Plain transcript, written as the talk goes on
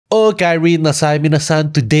Okay, nasai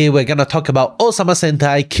minasan. Today we're gonna talk about Ohsama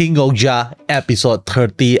Sentai King-Ohger episode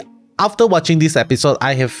 30. After watching this episode,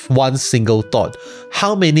 I have one single thought.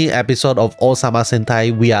 How many episodes of Ohsama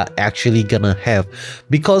Sentai we are actually gonna have?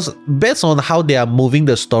 Because based on how they are moving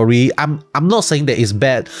the story, I'm not saying that it's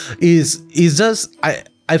bad. It's just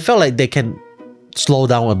I felt like they can slow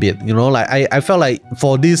down a bit, you know, like I felt like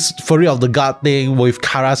for this Fury of the God thing with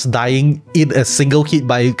Kara's dying in a single hit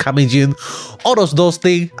by Kamijin, all those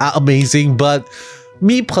things are amazing, but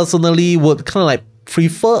me personally would kind of like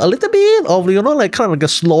prefer a little bit of, you know, like kind of like a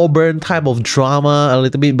slow burn type of drama a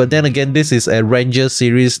little bit. But then again, this is a Ranger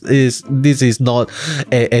series, this is not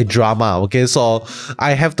a drama, okay? So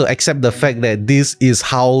I have to accept the fact that this is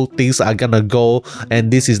how things are gonna go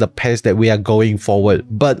and this is the pace that we are going forward.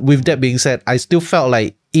 But with that being said, I still felt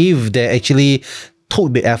like if they actually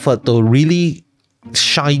took the effort to really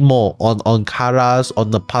shine more on Kara's,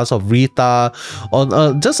 on the past of Rita,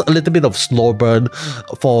 on just a little bit of slow burn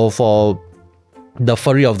for the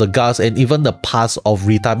Fury of the Gods and even the past of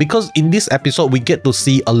Rita, because in this episode we get to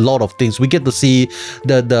see a lot of things. We get to see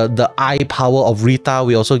the eye power of Rita.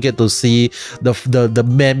 We also get to see the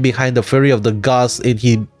man behind the Fury of the Gods, and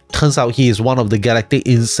he turns out he is one of the galactic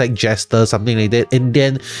insect jesters, something like that. And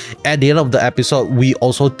then at the end of the episode, we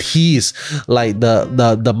also tease like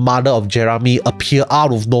the mother of Jeremy appear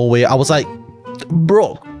out of nowhere. I was like,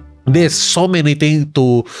 bro, there's so many things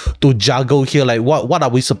to juggle here. Like what are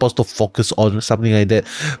we supposed to focus on, something like that.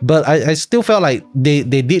 But I still felt like they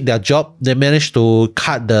did their job. They managed to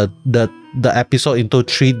cut the episode into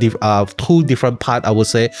two different parts, I would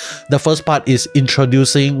say. The first part is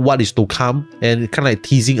introducing what is to come and kind of like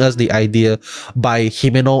teasing us the idea by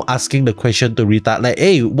Himeno asking the question to Rita, like,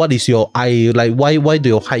 hey, what is your eye, like why do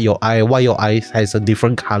you hide your eye, why your eye has a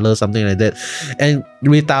different color, something like that. And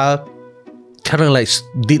Rita kind of like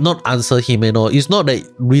did not answer Himeno. It's not that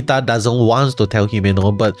Rita doesn't want to tell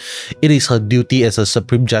Himeno, but it is her duty as a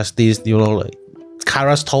supreme justice, you know, like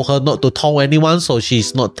Kara's told her not to tell anyone, so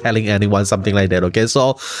she's not telling anyone, something like that, okay?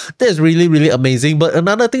 So that's really amazing. But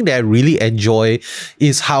another thing that I really enjoy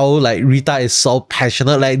is how like Rita is so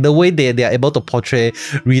passionate, like the way they are able to portray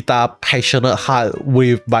Rita passionate heart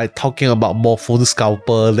by talking about Morphone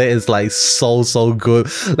Scalper. That is like so good.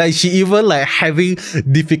 Like she even like having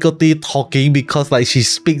difficulty talking because like she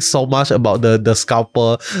speaks so much about the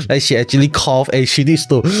scalper, like she actually cough and she needs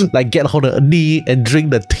to like get on her knee and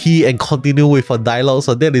drink the tea and continue with her dialogue.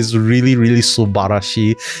 So that is really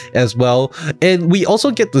subarashi as well. And we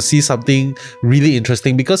also get to see something really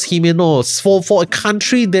interesting because Himeno, for a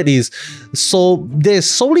country that is they're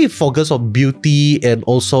solely focused on beauty and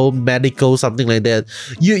also medical, something like that,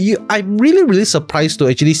 I'm really surprised to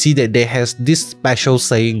actually see that there has this special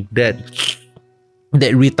saying that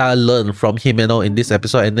Rita learned from Himeno in this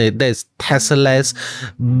episode, and that is Tesseles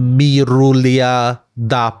Mirulia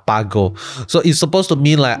da Pago. So it's supposed to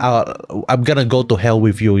mean like I'm gonna go to hell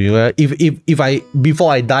with you, you know? If I before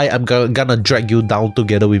I die, I'm gonna drag you down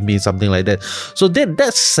together with me, something like that. So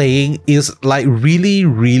that saying is like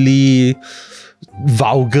really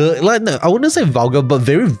vulgar, like I wouldn't say vulgar, but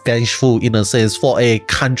very vengeful in a sense for a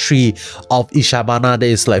country of Ishabana that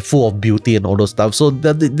is like full of beauty and all those stuff. So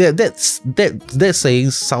that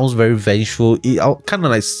saying sounds very vengeful. It kind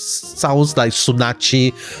of like sounds like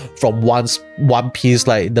Tsunachi from One Piece,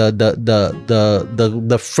 like the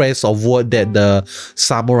phrase of word that the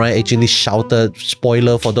samurai actually shouted.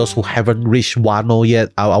 Spoiler for those who haven't reached Wano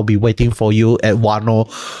yet, I'll be waiting for you at Wano.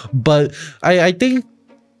 But I think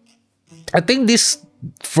this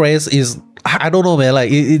phrase is, I don't know, man, like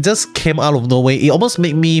it just came out of nowhere. It almost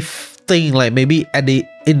made me think like maybe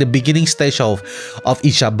in the beginning stage of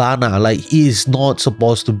Ishabana, like it is not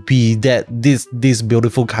supposed to be that this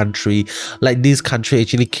beautiful country. Like this country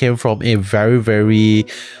actually came from a very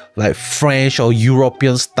like French or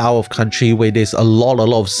European style of country where there's a lot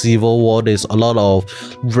of civil war, there's a lot of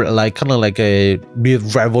like kind of like a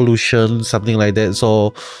revolution, something like that.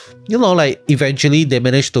 So, you know, like eventually they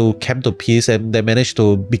managed to come to peace and they managed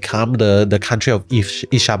to become the country of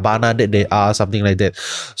Ishabana that they are, something like that.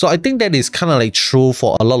 So I think that is kind of like true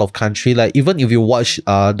for a lot of country. Like even if you watch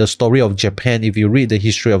the story of Japan, if you read the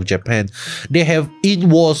history of Japan, they have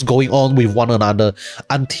wars going on with one another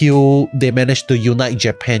until they managed to unite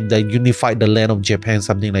Japan, they unified the land of Japan,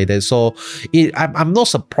 something like that. So I'm not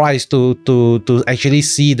surprised to actually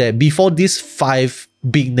see that before these five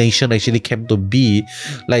big nation actually came to be,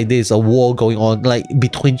 like there's a war going on like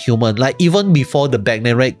between humans, like even before the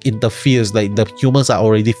Bugnarak interferes, like the humans are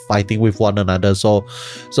already fighting with one another. So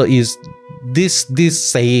is this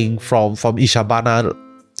saying from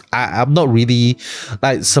I'm not really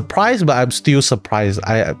like surprised, but I'm still surprised.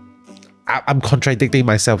 I'm contradicting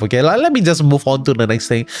myself. Okay, let me just move on to the next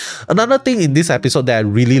thing. Another thing in this episode that I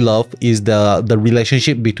really love is the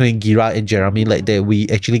relationship between Gira and Jeremy, like that we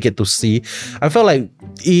actually get to see. I felt like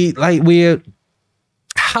we're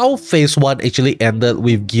how phase 1 actually ended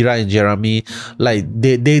with Gira and Jeremy. Like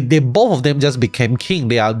they both of them just became king.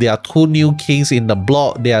 They are two new kings in the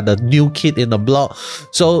block. They are the new kid in the block.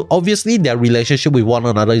 So obviously their relationship with one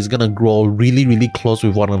another is gonna grow really close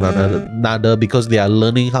with one another because they are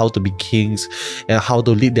learning how to be kings and how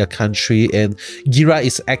to lead their country. And Gira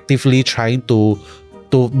is actively trying to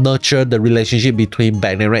nurture the relationship between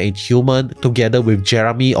Bugnarak and human together with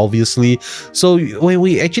Jeremy, obviously. So when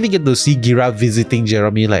we actually get to see Gira visiting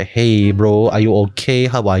Jeremy, like, hey bro, are you okay?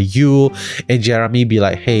 How are you? And Jeremy be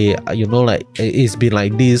like, hey, you know, like it's been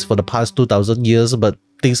like this for the past 2000 years, but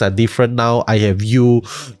things are different now. I have you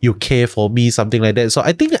care for me, something like that. So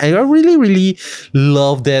I think I really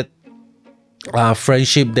love that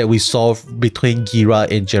friendship that we saw between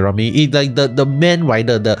Gira and Jeremy. It like the main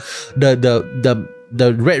rider,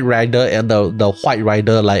 the red rider and the white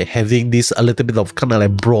rider, like having this a little bit of kind of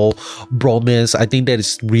like bromance. I think that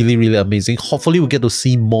is really amazing. Hopefully we get to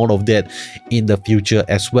see more of that in the future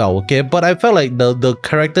as well. Okay, but I felt like the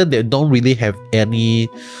character that don't really have any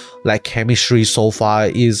like chemistry so far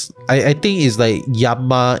is I think is like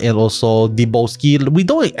Yama and also Dibowski. We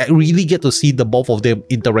don't really get to see the both of them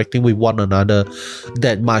interacting with one another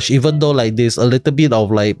that much, even though like there's a little bit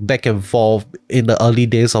of like back and forth in the early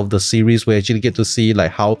days of the series. We actually get to see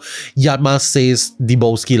like how Yama says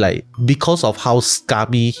Dibowski, like because of how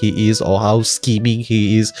scummy he is or how scheming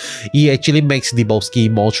he is, he actually makes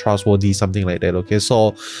Dibowski more trustworthy, something like that. Okay,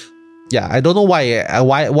 so yeah, I don't know why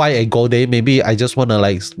I go there. Maybe I just want to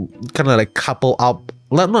like kind of like couple up,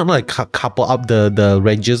 not like couple up the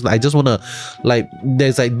ranges. I just want to like,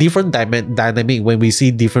 there's like different dynamic when we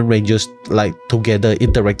see different ranges like together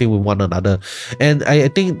interacting with one another. And I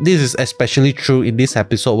think this is especially true in this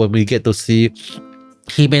episode when we get to see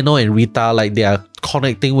Himeno and Rita, like they are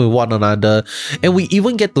connecting with one another. And we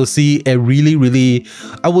even get to see a really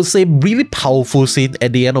I would say really powerful scene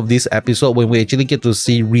at the end of this episode when we actually get to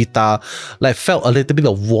see Rita like felt a little bit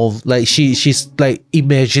of warmth, like she's like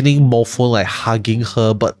imagining Morpho like hugging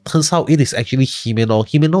her, but turns out it is actually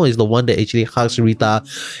Himeno is the one that actually hugs Rita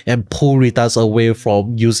and pull Rita's away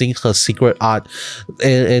from using her secret art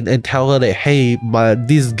and tell her that, hey,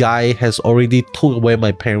 this guy has already took away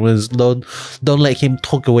my parents, don't let him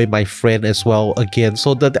take away my friend as well again.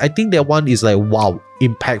 So that I think that one is like, wow,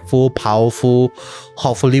 impactful, powerful.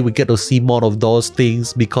 Hopefully we get to see more of those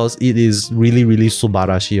things because it is really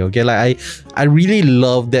subarashi. Okay, like I really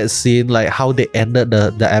love that scene, like how they ended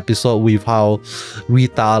the episode with how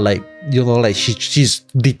Rita, like, you know, like she's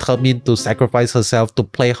determined to sacrifice herself to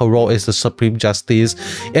play her role as the Supreme Justice.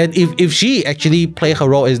 And if she actually play her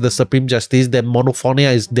role as the Supreme Justice, then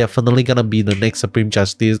Monophonia is definitely gonna be the next Supreme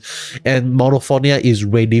Justice, and Monophonia is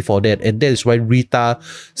ready for that. And that is why Rita,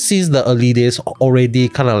 since the early days, already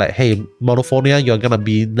kind of like, hey, Monophonia, you're gonna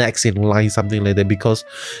be next in line, something like that, because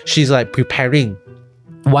she's like preparing,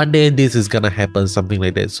 one day this is gonna happen, something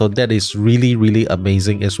like that. So that is really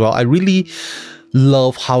amazing as well. I really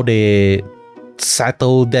love how they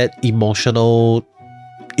settle that emotional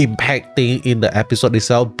impact thing in the episode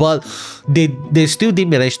itself, but they still did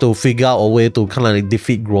manage to figure out a way to kind of like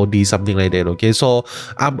defeat Grody, something like that. Okay, so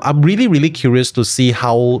I'm really curious to see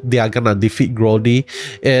how they are gonna defeat Grody.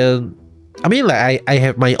 And I mean, like I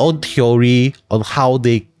have my own theory on how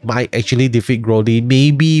they might actually defeat Grody.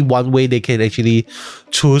 Maybe one way they can actually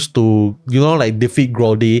choose to, you know, like defeat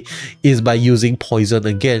Grody is by using poison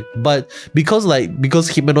again. But because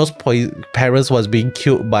Himeno's parents was being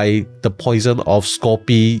killed by the poison of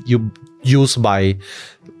Scorpy used by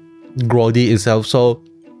Grody itself, so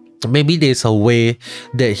maybe there's a way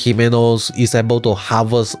that Himeno is able to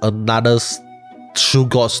harvest another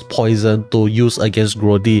Shugot's poison to use against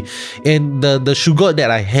Grody. And the Shugot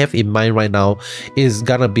that I have in mind right now is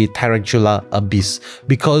gonna be Tarantula Abyss,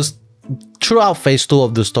 because throughout phase 2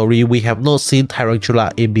 of the story we have not seen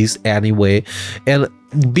Tarantula Abyss anyway, and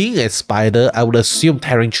being a spider, I would assume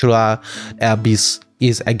Tarantula Abyss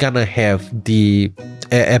is gonna have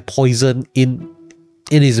a poison in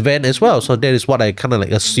his vein as well. So that is what I kind of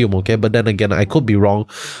like assume. Okay, but then again, I could be wrong.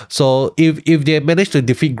 So if they manage to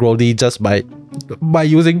defeat Grody just by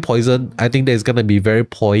using poison, I think that's gonna be very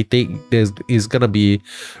poetic. Is gonna be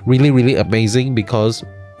really amazing, because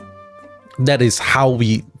that is how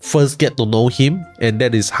we first get to know him, and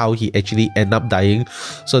that is how he actually end up dying.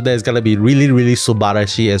 So there's gonna be really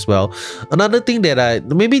subarashi as well. Another thing that I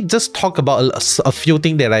maybe just talk about a few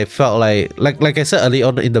things that I felt like I said early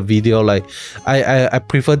on in the video, like I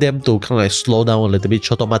prefer them to kind of like slow down a little bit,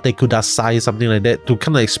 chotomate kudasai, something like that, to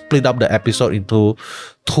kind of like split up the episode into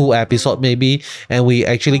 2 episodes maybe, and we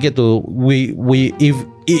actually get to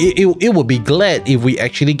it would be glad if we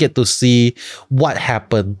actually get to see what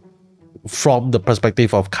happened from the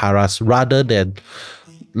perspective of Karas, rather than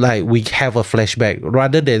like we have a flashback,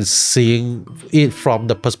 rather than seeing it from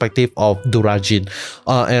the perspective of Durajin,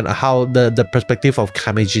 and how the perspective of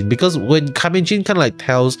Kamejin, because when Kamejin kind of like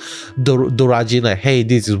tells Durajin like, hey,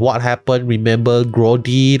 this is what happened, remember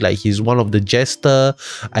Grody, like he's one of the jester,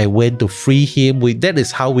 I went to free him, that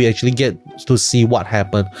is how we actually get to see what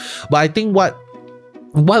happened. But I think what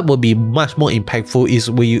would be much more impactful is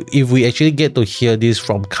if we actually get to hear this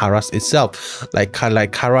from Karas itself, like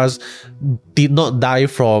Karas did not die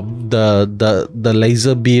from the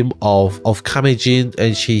laser beam of Kamejin,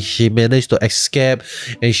 and she managed to escape,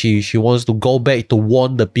 and she wants to go back to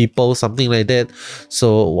warn the people, something like that,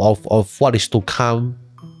 so of what is to come.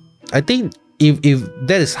 I think if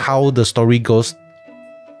that is how the story goes,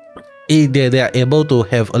 they are able to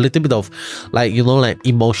have a little bit of like, you know, like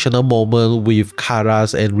emotional moment with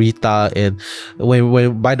Karas and Rita, and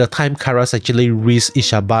when by the time Karas actually reached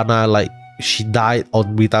Ishabana, like she died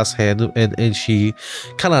on Rita's hand, and she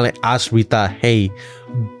kind of like asked Rita, hey,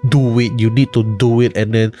 do it, you need to do it,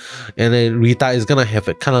 and then Rita is gonna have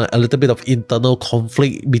a kind of a little bit of internal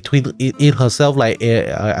conflict between in herself, like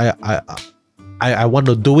I want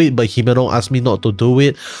to do it, but Himeno asked me not to do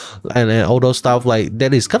it, and all those stuff. Like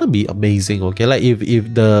that is gonna be amazing, okay? Like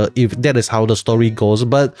if that is how the story goes.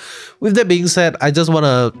 But with that being said, I just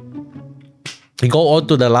wanna go on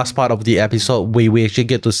to the last part of the episode where we actually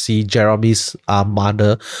get to see Jeremy's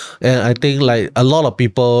mother, and I think like a lot of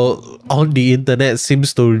people on the internet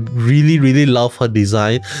seems to really love her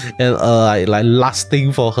design, and like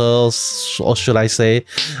lasting for her, or should I say,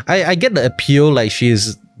 I get the appeal, like she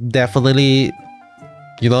is definitely,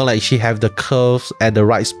 you know, like she have the curves at the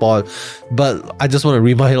right spot. But I just want to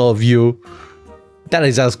remind all of you, that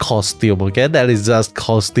is just costume, okay? That is just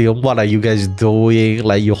costume. What are you guys doing?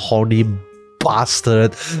 Like, you horny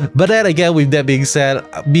bastard. But then again, with that being said,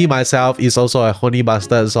 me myself is also a horny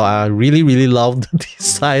bastard, so I really love the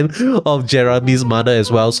design of Jeremy's mother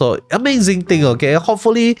as well. So amazing thing, okay?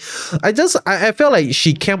 Hopefully, I felt like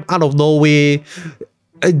she came out of nowhere.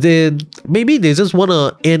 Then maybe they just want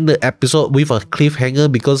to end the episode with a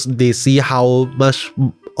cliffhanger because they see how much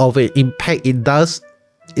of an impact it does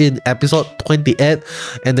in episode 28,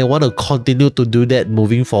 and they want to continue to do that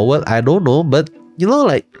moving forward. I don't know, but you know,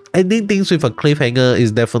 like ending things with a cliffhanger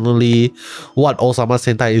is definitely what Ohsama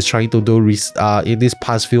Sentai is trying to do in these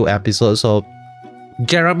past few episodes. So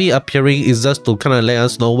Jeremy appearing is just to kind of let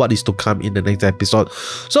us know what is to come in the next episode.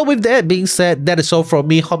 So with that being said, that is all from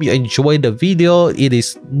me. Hope you enjoyed the video. It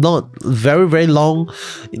is not very long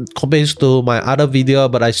in comparison to my other video,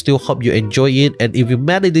 but I still hope you enjoy it. And if you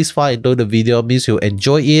made it this far into the video, means you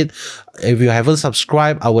enjoy it. If you haven't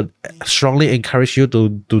subscribed, I would strongly encourage you to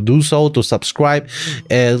do so, to subscribe,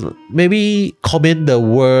 and maybe comment the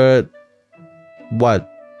word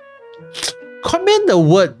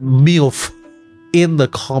MILF in the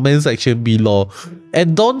comment section below,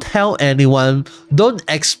 and don't tell anyone, don't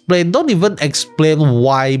even explain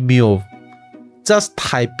why MILF. Just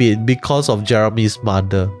type it because of Jeremy's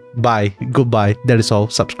mother. Bye, goodbye, that is all.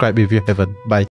 Subscribe if you haven't. Bye.